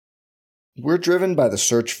We're driven by the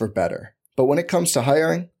search for better. But when it comes to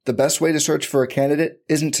hiring, the best way to search for a candidate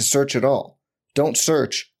isn't to search at all. Don't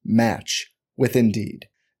search, match with Indeed.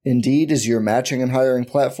 Indeed is your matching and hiring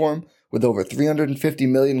platform with over 350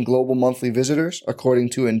 million global monthly visitors,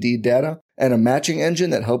 according to Indeed data, and a matching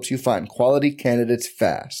engine that helps you find quality candidates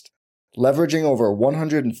fast. Leveraging over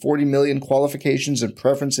 140 million qualifications and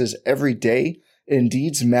preferences every day,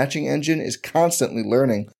 Indeed's matching engine is constantly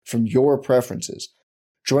learning from your preferences.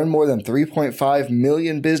 Join more than 3.5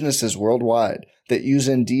 million businesses worldwide that use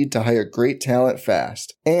Indeed to hire great talent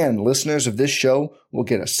fast. And listeners of this show will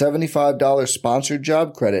get a $75 sponsored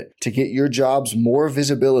job credit to get your jobs more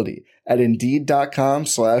visibility at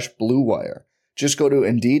Indeed.com/Blue Wire. Just go to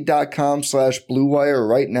Indeed.com/Blue Wire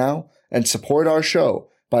right now and support our show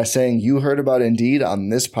by saying you heard about Indeed on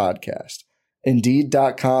this podcast.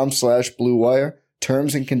 Indeed.com/Blue Wire.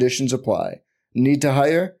 Terms and conditions apply. Need to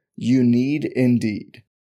hire? You need Indeed.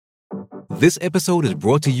 This episode is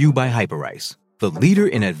brought to you by Hyperice, the leader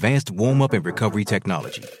in advanced warm-up and recovery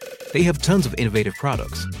technology. They have tons of innovative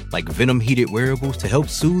products, like Venom-heated wearables to help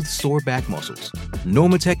soothe sore back muscles,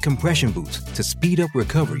 Normatec compression boots to speed up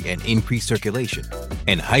recovery and increase circulation,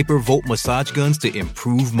 and Hypervolt massage guns to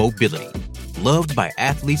improve mobility. Loved by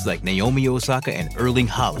athletes like Naomi Osaka and Erling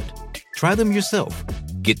Haaland. Try them yourself.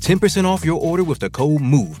 Get 10% off your order with the code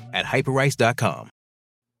MOVE at Hyperice.com.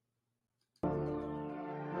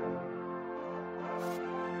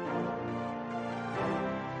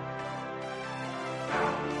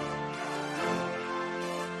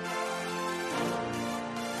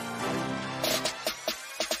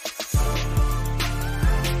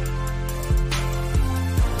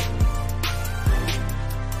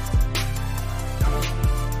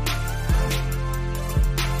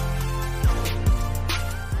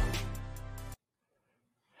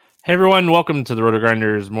 Hey everyone, welcome to the Roto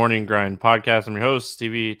Grinders Morning Grind Podcast. I'm your host,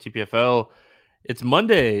 Stevie TPFL. It's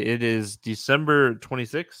Monday. It is December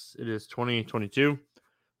 26th. It is 2022.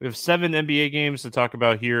 We have 7 NBA games to talk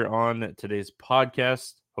about here on today's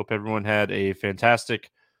podcast. Hope everyone had a fantastic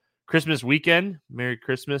Christmas weekend. Merry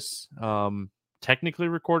Christmas. Technically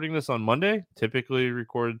recording this on Monday. Typically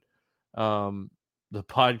record the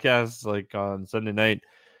podcast like on Sunday night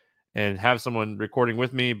and have someone recording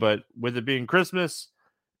with me. But with it being Christmas,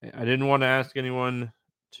 I didn't want to ask anyone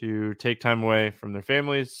to take time away from their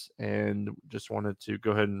families and just wanted to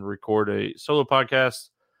go ahead and record a solo podcast.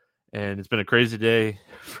 And it's been a crazy day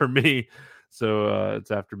for me. So it's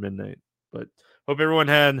after midnight. But hope everyone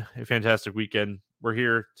had a fantastic weekend. We're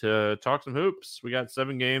here to talk some hoops. We got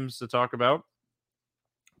 7 games to talk about.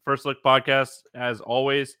 First Look Podcast, as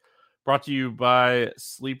always, brought to you by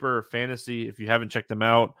Sleeper Fantasy. If you haven't checked them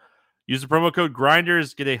out, use the promo code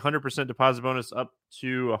Grinders, get a 100% deposit bonus up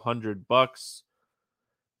to $100.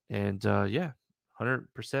 And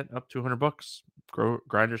 100% up to $100.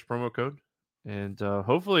 Grinders promo code. And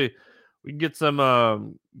hopefully we can get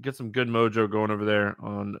some good mojo going over there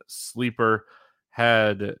on Sleeper.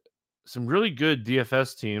 Had some really good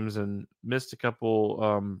DFS teams and missed a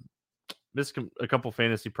couple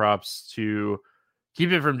fantasy props to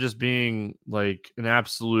keep it from just being like an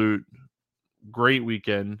absolute great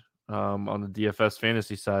weekend on the DFS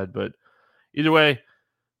fantasy side. But either way,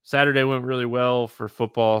 Saturday went really well for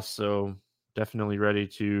football, so definitely ready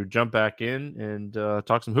to jump back in and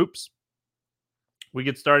talk some hoops. We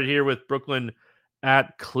get started here with Brooklyn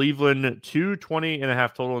at Cleveland,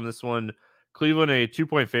 220.5 total in this one. Cleveland a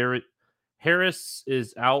 2-point favorite. Harris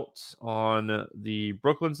is out on the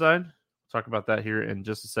Brooklyn side. We'll talk about that here in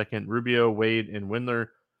just a second. Rubio, Wade, and Windler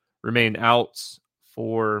remain out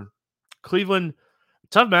for Cleveland.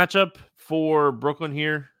 Tough matchup for Brooklyn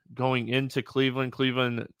here going into Cleveland.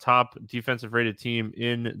 Cleveland, top defensive rated team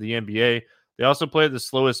in the NBA. They also play at the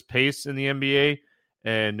slowest pace in the NBA,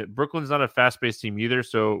 and Brooklyn's not a fast-paced team either.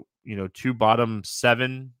 So, 2 bottom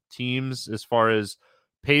 7 teams as far as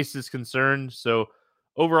pace is concerned. So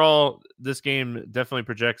overall, this game definitely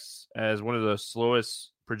projects as one of the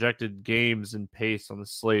slowest projected games in pace on the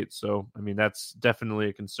slate. So, that's definitely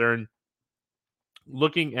a concern.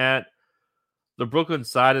 Looking at the Brooklyn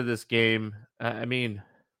side of this game,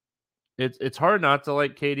 it's hard not to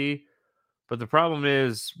like KD, but the problem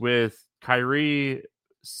is with Kyrie,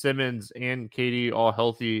 Simmons, and KD all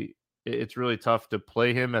healthy, it's really tough to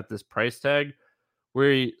play him at this price tag.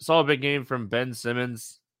 We saw a big game from Ben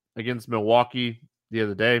Simmons against Milwaukee the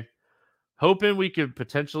other day. Hoping we could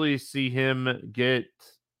potentially see him get,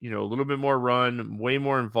 a little bit more run, way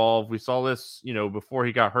more involved. We saw this, before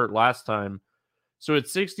he got hurt last time. So at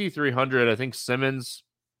 6,300, I think Simmons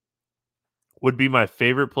would be my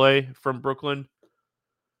favorite play from Brooklyn.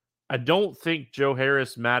 I don't think Joe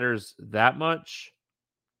Harris matters that much.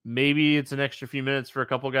 maybe it's an extra few minutes for a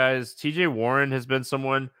couple guys. TJ Warren has been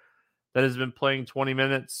someone that has been playing 20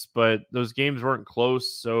 minutes, but those games weren't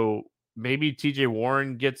close. So maybe TJ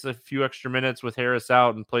Warren gets a few extra minutes with Harris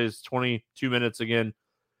out and plays 22 minutes again.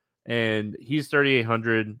 And he's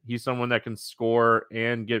 3,800. He's someone that can score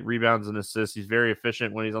and get rebounds and assists. He's very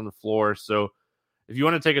efficient when he's on the floor. So if you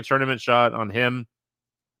want to take a tournament shot on him,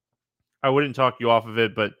 I wouldn't talk you off of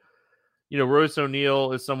it. But, Royce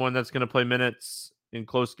O'Neal is someone that's going to play minutes in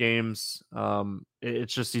close games.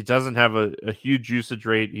 It's just he doesn't have a huge usage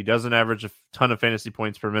rate. He doesn't average a ton of fantasy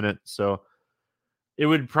points per minute. So it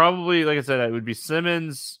would probably, like I said, it would be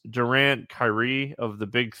Simmons, Durant, Kyrie of the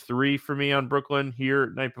big three for me on Brooklyn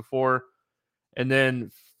here night before. And then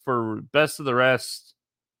for best of the rest,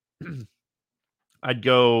 I'd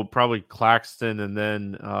go probably Claxton and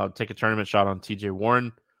then take a tournament shot on TJ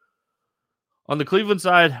Warren. On the Cleveland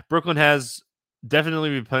side, Brooklyn has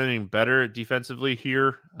definitely been playing better defensively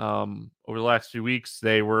here. Over the last few weeks,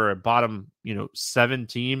 they were a bottom, 7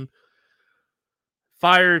 team.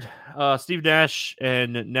 Fired Steve Nash,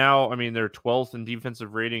 and now, they're 12th in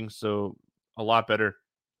defensive rating, so a lot better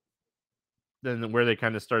than where they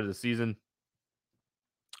kind of started the season.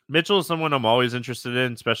 Mitchell is someone I'm always interested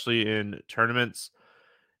in, especially in tournaments.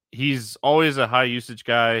 He's always a high usage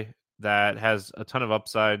guy that has a ton of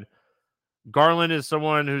upside. Garland is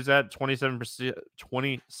someone who's at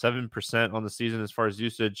 27% on the season as far as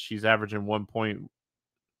usage. He's averaging one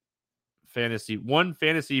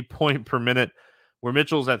fantasy point per minute, where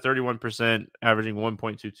Mitchell's at 31%, averaging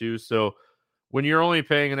 1.22. So when you're only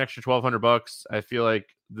paying an extra $1,200, I feel like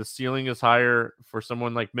the ceiling is higher for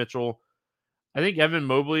someone like Mitchell. I think Evan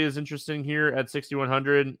Mobley is interesting here at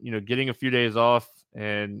 6,100, getting a few days off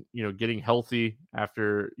and, getting healthy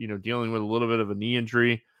after, dealing with a little bit of a knee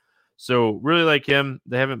injury. So really like him.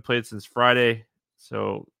 They haven't played since Friday,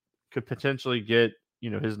 so could potentially get,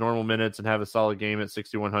 his normal minutes and have a solid game at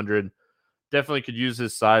 6,100. Definitely could use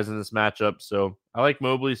his size in this matchup. So I like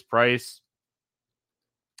Mobley's price.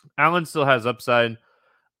 Allen still has upside.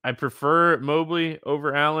 I prefer Mobley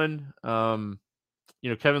over Allen.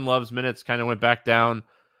 Kevin Love's minutes kind of went back down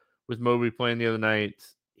with Mobley playing the other night.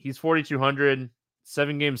 He's 4,200,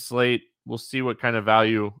 7-game slate. We'll see what kind of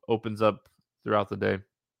value opens up throughout the day.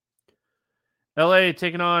 LA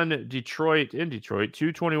taking on Detroit in Detroit,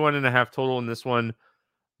 221.5 total in this one.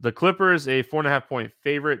 The Clippers, a 4.5 point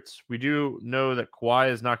favorite. We do know that Kawhi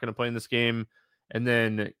is not going to play in this game. And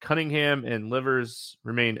then Cunningham and Livers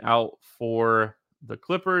remain out for the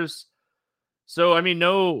Clippers. So,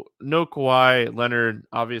 no Kawhi Leonard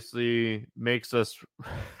obviously makes us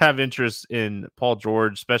have interest in Paul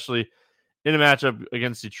George, especially in a matchup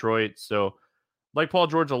against Detroit. So, like Paul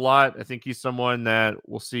George a lot. I think he's someone that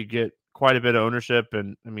we'll see get quite a bit of ownership.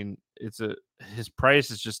 And, his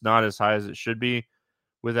price is just not as high as it should be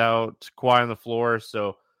without Kawhi on the floor.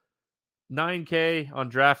 So, $9K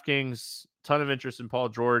on DraftKings. Ton of interest in Paul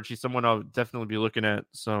George. He's someone I'll definitely be looking at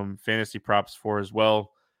some fantasy props for as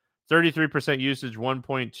well. 33% usage,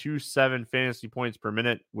 1.27 fantasy points per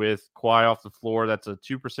minute with Kawhi off the floor. That's a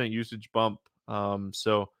 2% usage bump.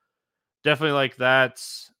 So definitely like that.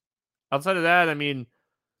 Outside of that,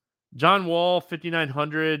 John Wall,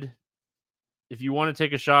 5,900. If you want to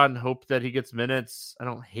take a shot and hope that he gets minutes, I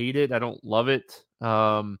don't hate it. I don't love it.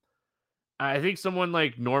 I think someone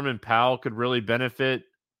like Norman Powell could really benefit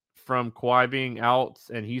from Kawhi being out,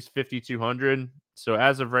 and he's 5,200. So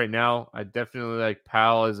as of right now, I definitely like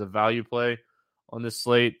Powell as a value play on this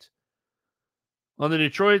slate. On the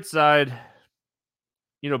Detroit side,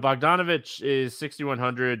 Bogdanovich is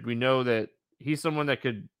 6,100. We know that he's someone that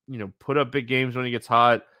could, put up big games when he gets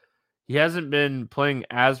hot. He hasn't been playing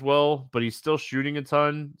as well, but he's still shooting a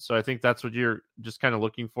ton. So I think that's what you're just kind of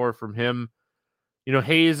looking for from him.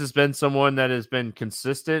 Hayes has been someone that has been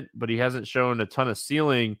consistent, but he hasn't shown a ton of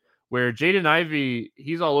ceiling. Where Jaden Ivey,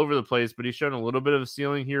 he's all over the place, but he's shown a little bit of a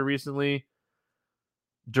ceiling here recently.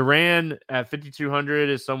 Duran at 5,200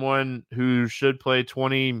 is someone who should play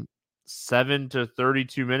 27 to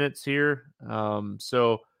 32 minutes here.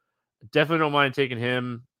 So definitely don't mind taking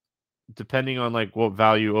him, depending on what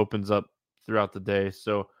value opens up throughout the day.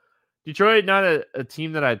 So Detroit, not a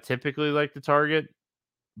team that I typically like to target,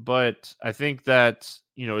 but I think that,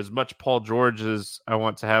 as much Paul George as I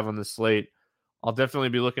want to have on the slate, I'll definitely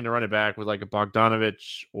be looking to run it back with a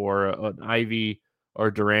Bogdanovich or an Ivy or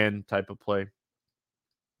Duran type of play.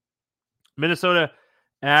 Minnesota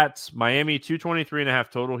at Miami, 223.5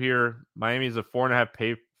 total here. Miami is a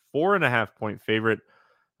 4.5 point favorite.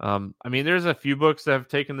 There's a few books that have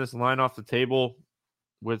taken this line off the table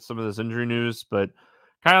with some of this injury news, but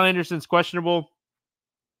Kyle Anderson's questionable.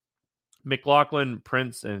 McLaughlin,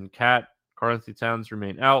 Prince, and Cat Karl-Anthony Towns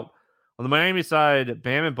remain out. On the Miami side,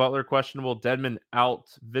 Bam and Butler questionable, Dedmon out,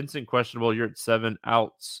 Vincent questionable. You're at 7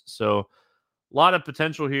 outs. So a lot of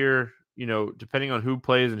potential here, depending on who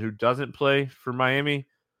plays and who doesn't play for Miami.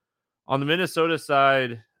 On the Minnesota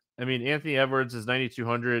side, Anthony Edwards is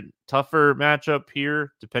 9,200. Tougher matchup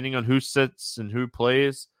here, depending on who sits and who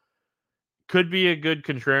plays. Could be a good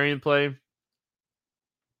contrarian play.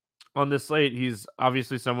 On this slate, he's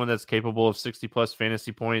obviously someone that's capable of 60-plus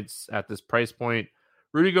fantasy points at this price point.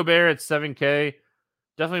 Rudy Gobert at 7K.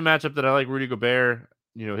 Definitely a matchup that I like. Rudy Gobert,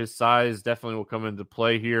 his size definitely will come into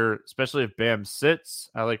play here, especially if Bam sits.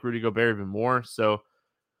 I like Rudy Gobert even more. So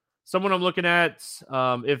someone I'm looking at,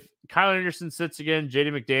 if Kyle Anderson sits again,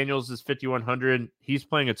 JD McDaniels is 5,100. He's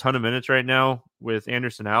playing a ton of minutes right now with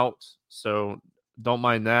Anderson out, so don't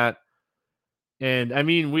mind that. And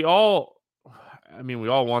we all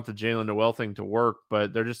want the Jalen Noel thing to work,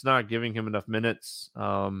 but they're just not giving him enough minutes.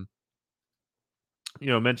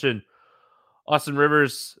 Mentioned Austin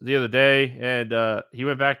Rivers the other day, and he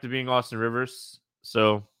went back to being Austin Rivers.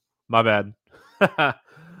 So my bad.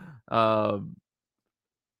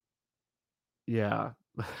 Yeah,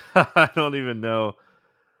 I don't even know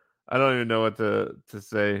what to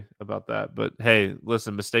say about that. But hey,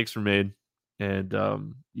 listen, mistakes were made,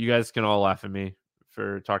 and you guys can all laugh at me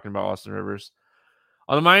for talking about Austin Rivers.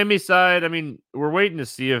 On the Miami side, we're waiting to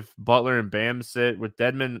see if Butler and Bam sit with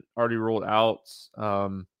Dedmon already ruled out.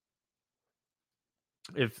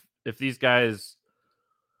 If these guys,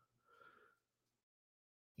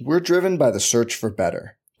 we're driven by the search for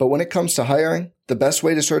better. But when it comes to hiring, the best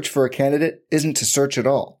way to search for a candidate isn't to search at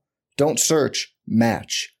all. Don't search,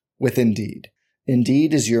 match with Indeed.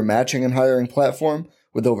 Indeed is your matching and hiring platform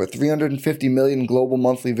with over 350 million global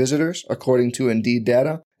monthly visitors, according to Indeed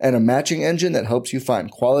data, and a matching engine that helps you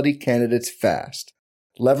find quality candidates fast.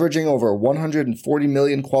 Leveraging over 140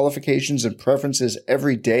 million qualifications and preferences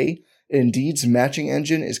every day, Indeed's matching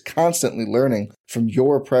engine is constantly learning from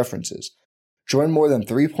your preferences. Join more than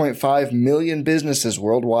 3.5 million businesses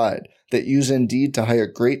worldwide that use Indeed to hire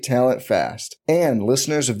great talent fast. And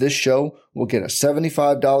listeners of this show will get a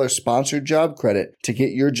 $75 sponsored job credit to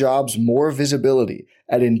get your jobs more visibility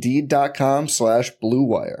at Indeed.com/Blue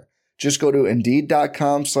Wire. Just go to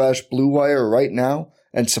Indeed.com/Blue Wire right now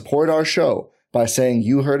and support our show by saying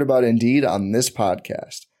you heard about Indeed on this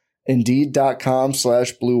podcast.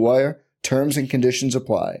 Indeed.com/Blue Wire. Terms and conditions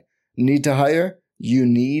apply. Need to hire? You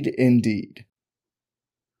need Indeed.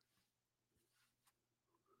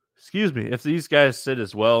 Excuse me, if these guys sit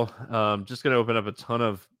as well, just going to open up a ton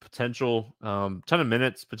of potential, ton of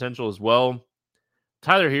minutes potential as well.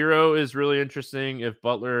 Tyler Hero is really interesting if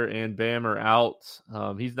Butler and Bam are out.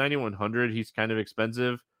 He's 9,100. He's kind of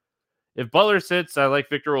expensive. If Butler sits, I like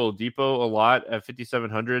Victor Oladipo a lot at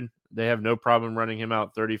 5,700. They have no problem running him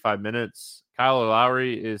out 35 minutes. Kyle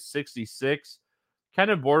Lowry is 66. Kind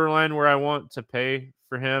of borderline where I want to pay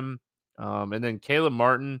for him. And then Caleb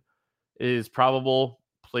Martin is probable.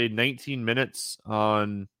 Played 19 minutes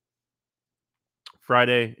on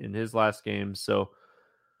Friday in his last game. So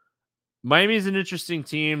Miami's an interesting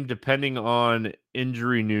team depending on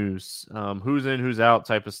injury news. Who's in, who's out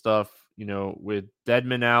type of stuff. With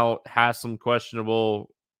Dedmon out, Haslam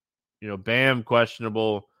questionable, Bam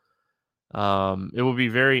questionable. It will be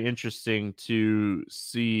very interesting to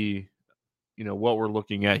see, what we're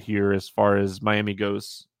looking at here as far as Miami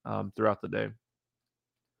goes throughout the day.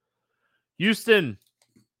 Houston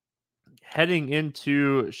heading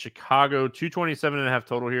into Chicago, 227.5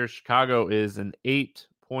 total here. Chicago is an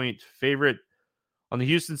 8-point favorite. On the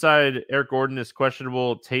Houston side, Eric Gordon is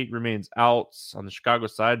questionable. Tate remains out. On the Chicago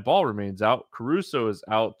side, Ball remains out. Caruso is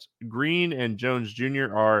out. Green and Jones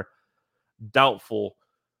Jr. are doubtful.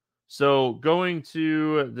 So going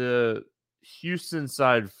to the Houston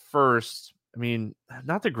side first,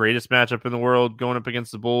 not the greatest matchup in the world going up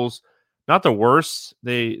against the Bulls. Not the worst.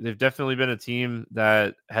 They've definitely been a team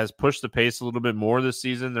that has pushed the pace a little bit more this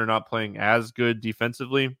season. They're not playing as good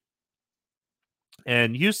defensively.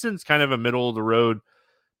 And Houston's kind of a middle-of-the-road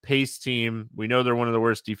pace team. We know they're one of the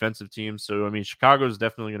worst defensive teams. So, Chicago's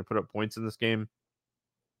definitely going to put up points in this game.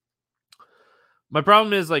 My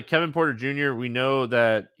problem is, Kevin Porter Jr., we know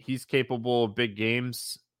that he's capable of big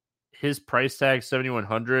games. His price tag,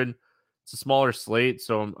 $7,100. It's a smaller slate,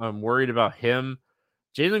 so I'm worried about him.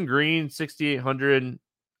 Jalen Green, 6,800.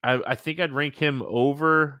 I think I'd rank him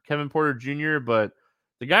over Kevin Porter Jr., but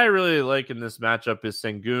the guy I really like in this matchup is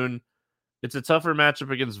Sengun. It's a tougher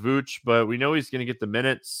matchup against Vooch, but we know he's going to get the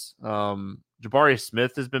minutes. Jabari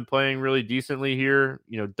Smith has been playing really decently here.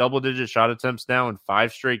 Double-digit shot attempts now in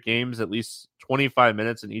 5 straight games, at least 25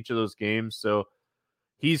 minutes in each of those games. So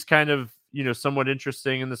he's kind of, somewhat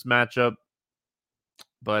interesting in this matchup.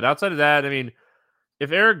 But outside of that, I mean,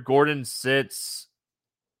 if Eric Gordon sits,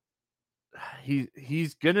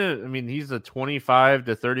 he's gonna. I mean, he's a 25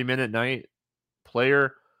 to 30 minute night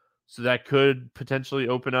player, so that could potentially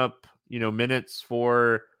open up, minutes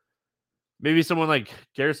for maybe someone like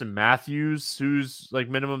Garrison Matthews, who's like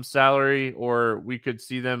minimum salary, or we could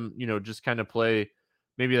see them, just kind of play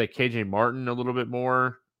maybe like KJ Martin a little bit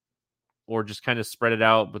more, or just kind of spread it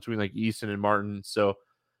out between like Easton and Martin. So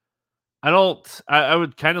I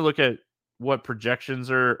would kind of look at what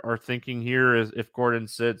projections are thinking here is if Gordon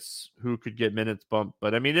sits, who could get minutes bumped.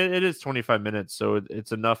 But I mean, it is 25 minutes, so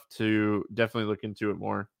it's enough to definitely look into it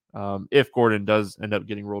more if Gordon does end up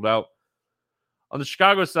getting ruled out. On the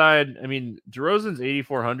Chicago side, I mean, DeRozan's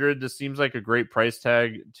 8,400. This seems like a great price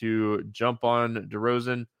tag to jump on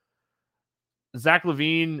DeRozan. Zach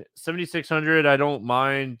LaVine, 7,600. I don't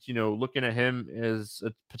mind, looking at him as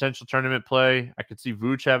a potential tournament play. I could see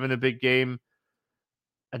Vooch having a big game.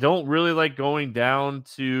 I don't really like going down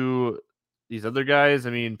to these other guys.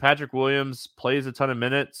 I mean, Patrick Williams plays a ton of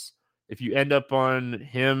minutes. If you end up on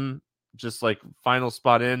him, just like final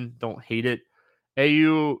spot in, don't hate it.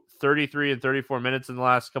 AU 33 and 34 minutes in the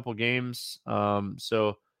last couple games.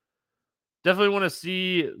 So definitely want to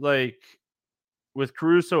see, like, with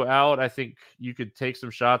Caruso out, I think you could take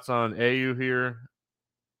some shots on AU here,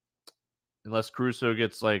 unless Caruso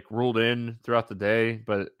gets like ruled in throughout the day.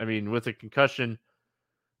 But I mean, with a concussion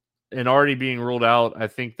and already being ruled out, I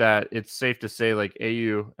think that it's safe to say like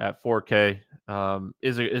AU at 4K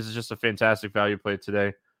is just a fantastic value play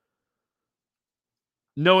today.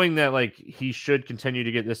 Knowing that like he should continue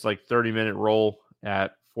to get this like 30-minute roll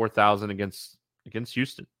at 4,000 against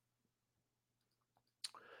Houston.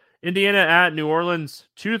 Indiana at New Orleans,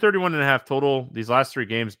 231.5 total. These last three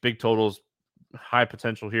games, big totals, high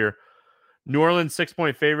potential here. New Orleans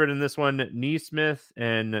 6-point favorite in this one. Nesmith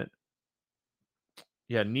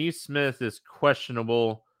is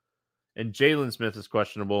questionable, and Jalen Smith is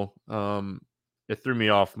questionable. It threw me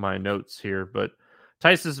off my notes here, but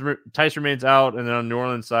Tice remains out, and then on New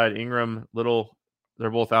Orleans side, Ingram, Little,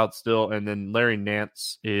 they're both out still, and then Larry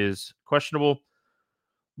Nance is questionable.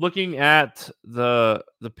 Looking at the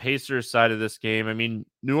Pacers side of this game, I mean,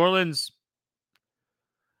 New Orleans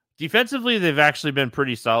defensively, they've actually been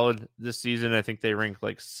pretty solid this season. I think they ranked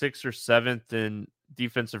like 6th or 7th in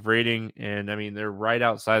defensive rating, and I mean, they're right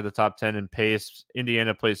outside the top 10 in pace.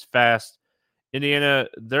 Indiana plays fast. Indiana,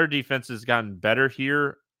 their defense has gotten better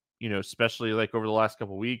here, especially like over the last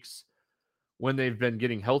couple weeks when they've been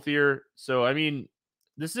getting healthier. So, I mean,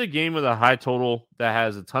 this is a game with a high total that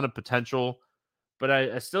has a ton of potential, but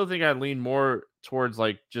I still think I'd lean more towards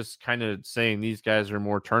like just kind of saying these guys are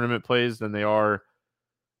more tournament plays than they are,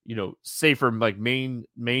 safer like main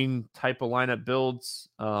type of lineup builds.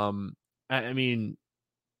 I mean,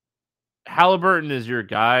 Halliburton is your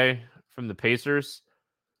guy from the Pacers.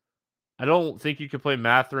 I don't think you could play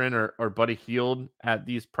Mathurin or Buddy Hield at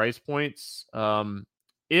these price points.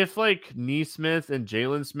 If like Nesmith and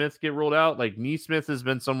Jalen Smith get rolled out, like Nesmith has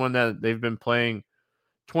been someone that they've been playing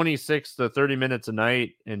 26 to 30 minutes a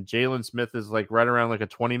night, and Jalen Smith is like right around like a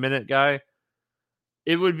 20-minute guy.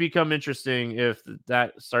 It would become interesting if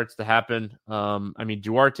that starts to happen. I mean,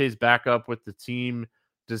 Duarte's back up with the team.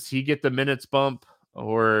 Does he get the minutes bump,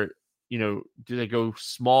 or do they go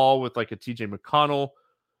small with like a TJ McConnell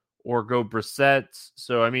or go Brissett?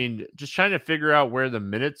 So I mean, just trying to figure out where the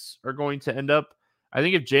minutes are going to end up. I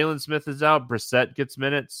think if Jalen Smith is out, Brissett gets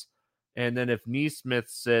minutes, and then if Nesmith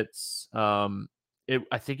sits,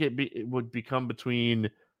 I think it would become between.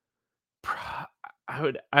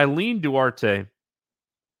 I lean Duarte,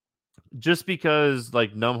 just because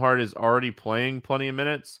like Nembhard is already playing plenty of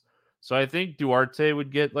minutes, so I think Duarte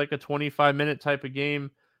would get like a 25-minute type of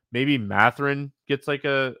game. Maybe Mathurin gets like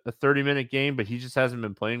a 30-minute game, but he just hasn't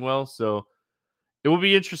been playing well. So it will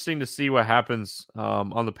be interesting to see what happens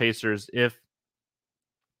on the Pacers if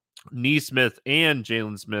Nesmith and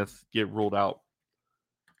Jalen Smith get ruled out.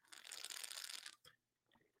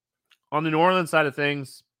 On the New Orleans side of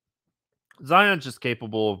things, Zion's just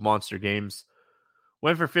capable of monster games.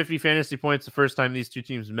 Went for 50 fantasy points the first time these two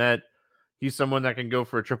teams met. He's someone that can go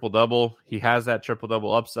for a triple-double. He has that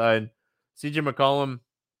triple-double upside. CJ McCollum,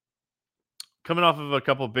 coming off of a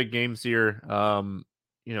couple of big games here.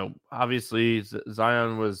 Obviously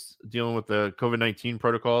Zion was dealing with the COVID-19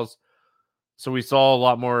 protocols, so we saw a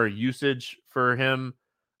lot more usage for him.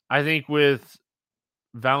 I think with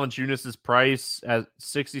Valanciunas' price at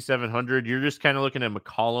 6,700, you're just kind of looking at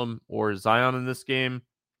McCollum or Zion in this game.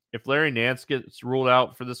 If Larry Nance gets ruled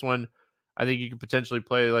out for this one, I think you could potentially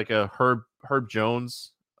play like a Herb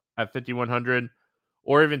Jones at 5,100,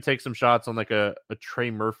 or even take some shots on like a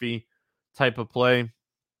Trey Murphy type of play.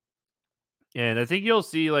 And I think you'll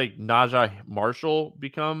see like Najee Marshall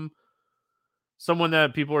become someone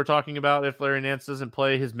that people are talking about if Larry Nance doesn't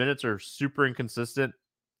play. His minutes are super inconsistent.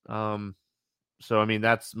 So, I mean,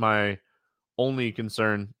 that's my only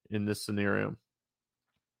concern in this scenario.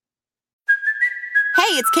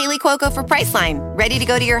 Hey, it's Kaylee Cuoco for Priceline. Ready to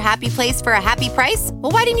go to your happy place for a happy price?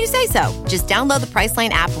 Well, why didn't you say so? Just download the Priceline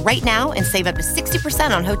app right now and save up to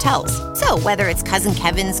 60% on hotels. So whether it's Cousin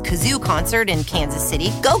Kevin's Kazoo Concert in Kansas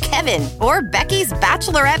City, go Kevin, or Becky's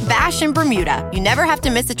Bachelorette Bash in Bermuda, you never have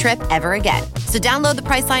to miss a trip ever again. So download the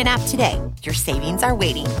Priceline app today. Your savings are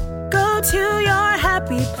waiting. Go to your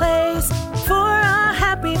happy place for a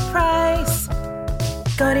happy price.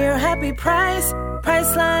 Go to your happy price,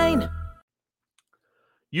 Priceline.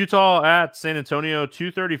 Utah at San Antonio,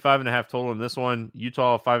 235.5 total in this one.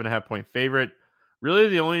 Utah, 5.5 point favorite. Really,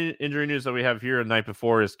 the only injury news that we have here the night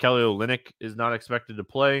before is Kelly Olynyk is not expected to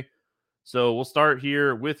play. So we'll start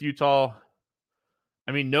here with Utah.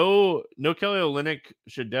 I mean, no Kelly Olynyk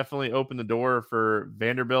should definitely open the door for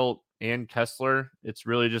Vanderbilt and Kessler. It's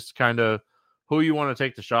really just kind of who you want to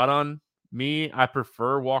take the shot on. Me, I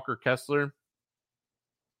prefer Walker Kessler.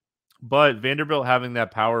 But Vanderbilt having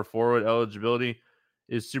that power forward eligibility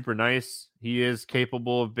is super nice. He is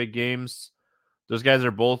capable of big games. Those guys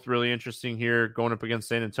are both really interesting here going up against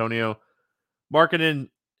San Antonio. Markkanen,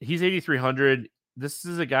 he's 8,300. This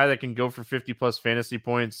is a guy that can go for 50 plus fantasy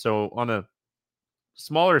points. So on a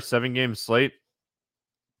smaller 7-game slate,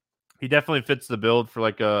 he definitely fits the build for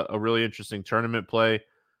like a really interesting tournament play.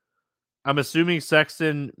 I'm assuming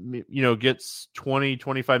Sexton, gets 20,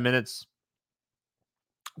 25 minutes.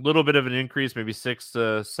 A little bit of an increase, maybe 6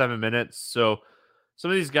 to 7 minutes. So some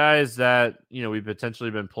of these guys that, we've potentially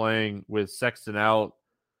been playing with Sexton out,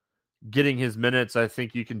 getting his minutes, I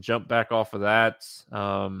think you can jump back off of that.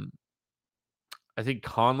 I think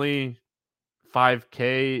Conley,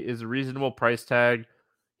 5K is a reasonable price tag.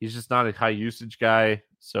 He's just not a high usage guy.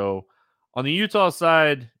 So on the Utah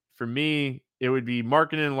side, for me, it would be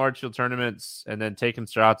Markkanen in large field tournaments and then taking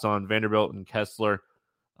shots on Vanderbilt and Kessler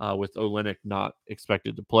with Olynyk not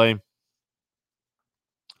expected to play.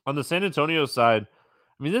 On the San Antonio side,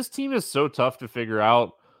 I mean, this team is so tough to figure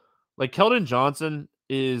out. Like, Keldon Johnson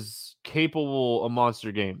is capable of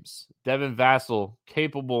monster games. Devin Vassell,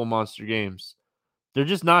 capable of monster games. They're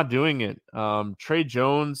just not doing it. Trey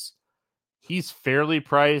Jones, he's fairly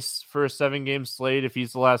priced for a 7-game slate if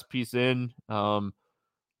he's the last piece in.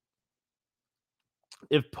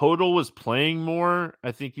 If Podol was playing more,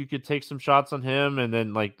 I think you could take some shots on him. And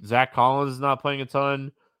then, like, Zach Collins is not playing a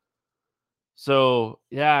ton. So,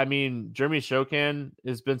 yeah, I mean, Jeremy Shokan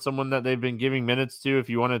has been someone that they've been giving minutes to. If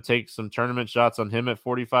you want to take some tournament shots on him at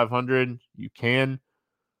 4,500, you can.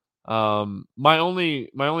 My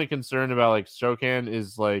only concern about like Shokan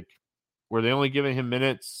is like, were they only giving him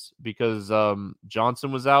minutes because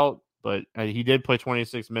Johnson was out? But he did play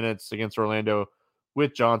 26 minutes against Orlando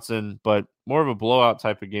with Johnson, but more of a blowout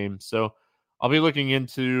type of game. So I'll be looking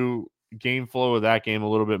into game flow of that game a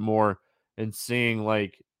little bit more and seeing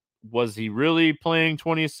like, was he really playing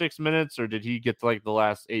 26 minutes or did he get to like the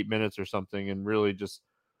last 8 minutes or something and really just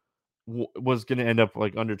was going to end up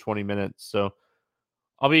like under 20 minutes. So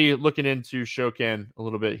I'll be looking into Shokan a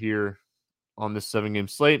little bit here on this 7-game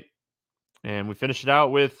slate. And we finish it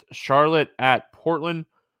out with Charlotte at Portland.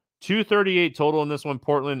 238 total in this one.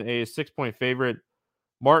 Portland, a 6-point favorite.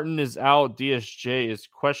 Martin is out. DSJ is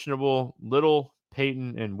questionable. Little,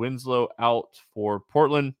 Peyton, and Winslow out for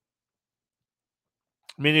Portland.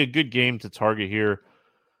 I mean, a good game to target here.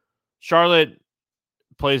 Charlotte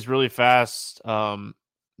plays really fast.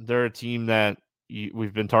 They're a team that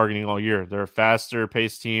we've been targeting all year. They're a faster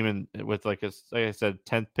paced team, and with like I said,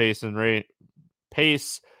 10th pace and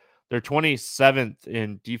pace. They're 27th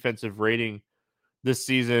in defensive rating this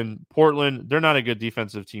season. Portland, they're not a good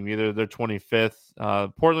defensive team either. They're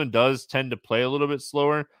 25th. Portland does tend to play a little bit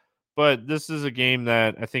slower, but this is a game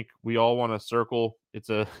that I think we all want to circle. It's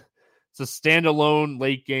a standalone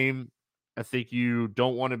late game. I think you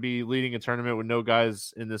don't want to be leading a tournament with no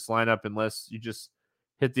guys in this lineup unless you just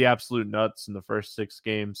hit the absolute nuts in the first 6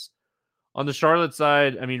 games. On the Charlotte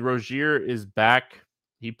side, I mean, Rozier is back.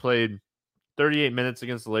 He played 38 minutes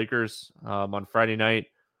against the Lakers on Friday night.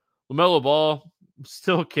 LaMelo Ball,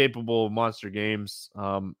 still capable of monster games.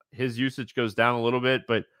 His usage goes down a little bit,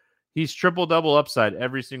 but he's triple-double upside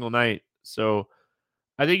every single night. So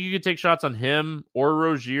I think you could take shots on him or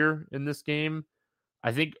Rozier in this game.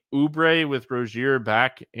 I think Oubre with Rozier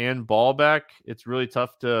back and Ball back, it's really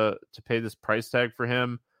tough to pay this price tag for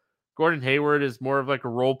him. Gordon Hayward is more of like a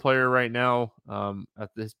role player right now at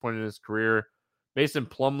this point in his career. Mason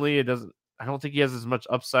Plumlee, I don't think he has as much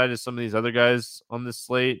upside as some of these other guys on this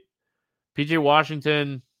slate. PJ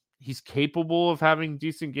Washington, he's capable of having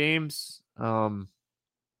decent games.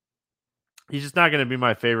 He's just not going to be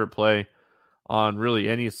my favorite play on really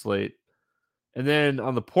any slate. And then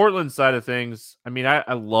on the Portland side of things, I mean,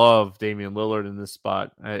 I love Damian Lillard in this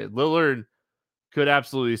spot. Lillard could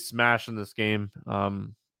absolutely smash in this game.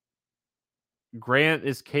 Grant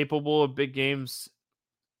is capable of big games.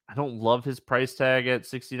 I don't love his price tag at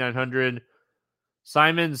 6,900.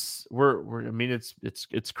 Simons,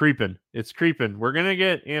 it's creeping. It's creeping. We're gonna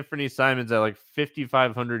get Anthony Simons at like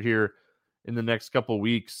 5,500 here in the next couple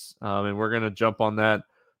weeks, and we're gonna jump on that.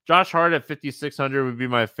 Josh Hart at 5,600 would be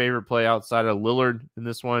my favorite play outside of Lillard in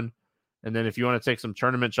this one. And then if you want to take some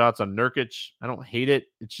tournament shots on Nurkic, I don't hate it.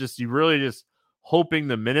 It's just you really just hoping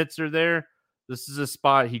the minutes are there. This is a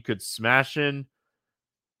spot he could smash in.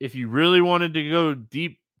 If you really wanted to go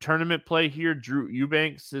deep tournament play here, Drew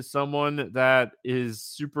Eubanks is someone that is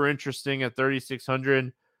super interesting at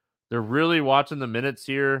 3,600. They're really watching the minutes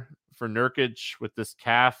here for Nurkic with this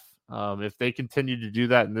calf. If they continue to do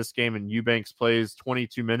that in this game and Eubanks plays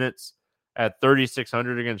 22 minutes at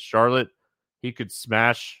 3,600 against Charlotte, he could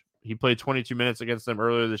smash. He played 22 minutes against them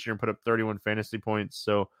earlier this year and put up 31 fantasy points.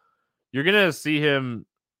 So you're going to see him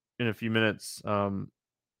in a few minutes.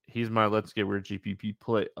 He's my Let's Get Weird GPP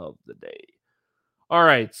play of the day. All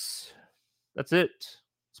right. That's it.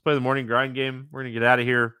 Let's play the morning grind game. We're going to get out of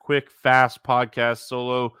here. Quick, fast podcast,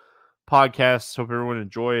 solo podcast. Hope everyone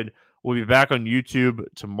enjoyed. We'll be back on YouTube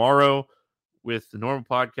tomorrow with the normal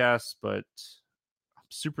podcast, but I'm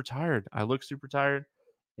super tired. I look super tired,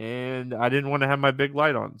 and I didn't want to have my big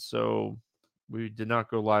light on, so we did not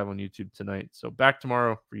go live on YouTube tonight. So back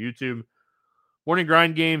tomorrow for YouTube. Morning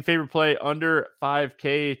grind game, favorite play under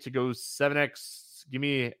 5K to go 7X. Give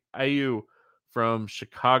me Ayu from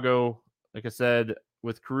Chicago. Like I said,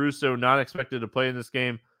 with Caruso not expected to play in this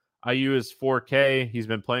game, Ayu is 4K. He's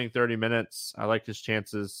been playing 30 minutes. I like his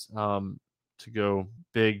chances to go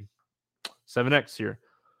big 7X here.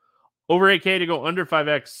 Over 8K to go under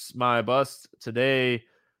 5X. My bust today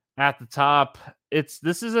at the top.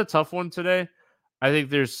 This is a tough one today. I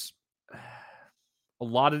think there's a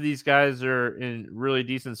lot of these guys are in really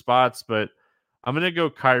decent spots, but I'm going to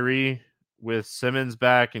go Kyrie with Simmons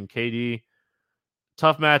back and KD.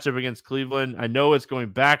 Tough matchup against Cleveland. I know it's going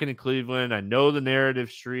back into Cleveland. I know the narrative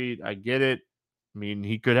street. I get it. I mean,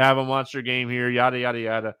 he could have a monster game here, yada, yada,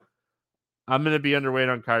 yada. I'm going to be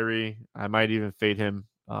underweight on Kyrie. I might even fade him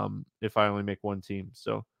if I only make one team.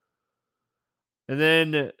 So, and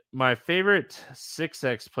then my favorite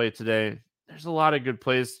 6X play today. There's a lot of good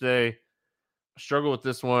plays today. I struggle with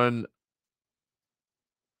this one.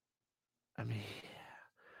 I mean,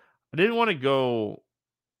 I didn't want to go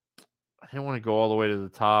all the way to the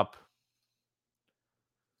top.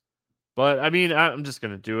 But, I mean, I'm just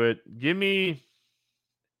going to do it. Give me...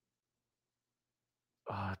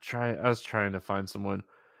 I was trying to find someone.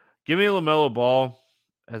 Give me LaMelo Ball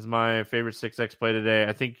as my favorite 6X play today.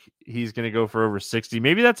 I think he's going to go for over 60.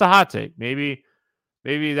 Maybe that's a hot take. Maybe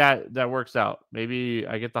that works out. Maybe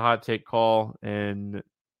I get the hot take call and,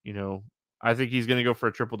 I think he's going to go for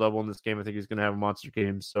a triple-double in this game. I think he's going to have a monster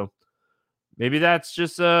game. So maybe that's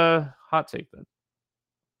just a hot take then.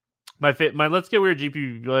 My Let's Get Weird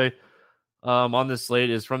GPP play on this slate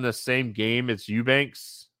is from the same game. It's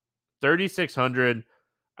Eubanks, 3,600.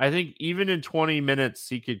 I think even in 20 minutes,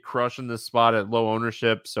 he could crush in this spot at low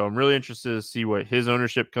ownership. So I'm really interested to see what his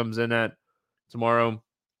ownership comes in at tomorrow.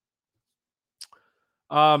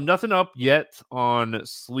 Nothing up yet on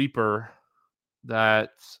Sleeper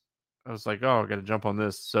that I was like, oh, I got to jump on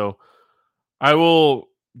this. So I will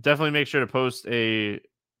definitely make sure to post a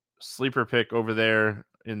Sleeper pick over there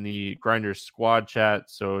in the Grinders squad chat.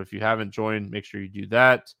 So if you haven't joined, make sure you do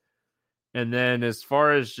that. And then as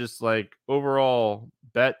far as just like overall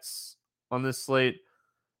bets on this slate,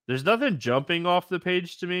 there's nothing jumping off the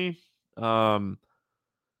page to me.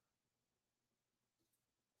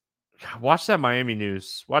 Watch that Miami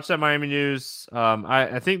news.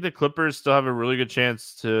 I think the Clippers still have a really good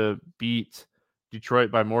chance to beat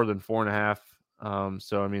Detroit by more than 4.5.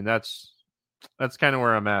 So, I mean, that's kind of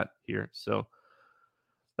where I'm at here. So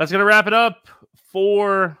that's going to wrap it up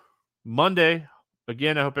for Monday.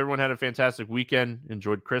 Again, I hope everyone had a fantastic weekend,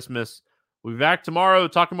 enjoyed Christmas. We'll be back tomorrow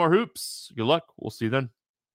talking more hoops. Good luck. We'll see you then.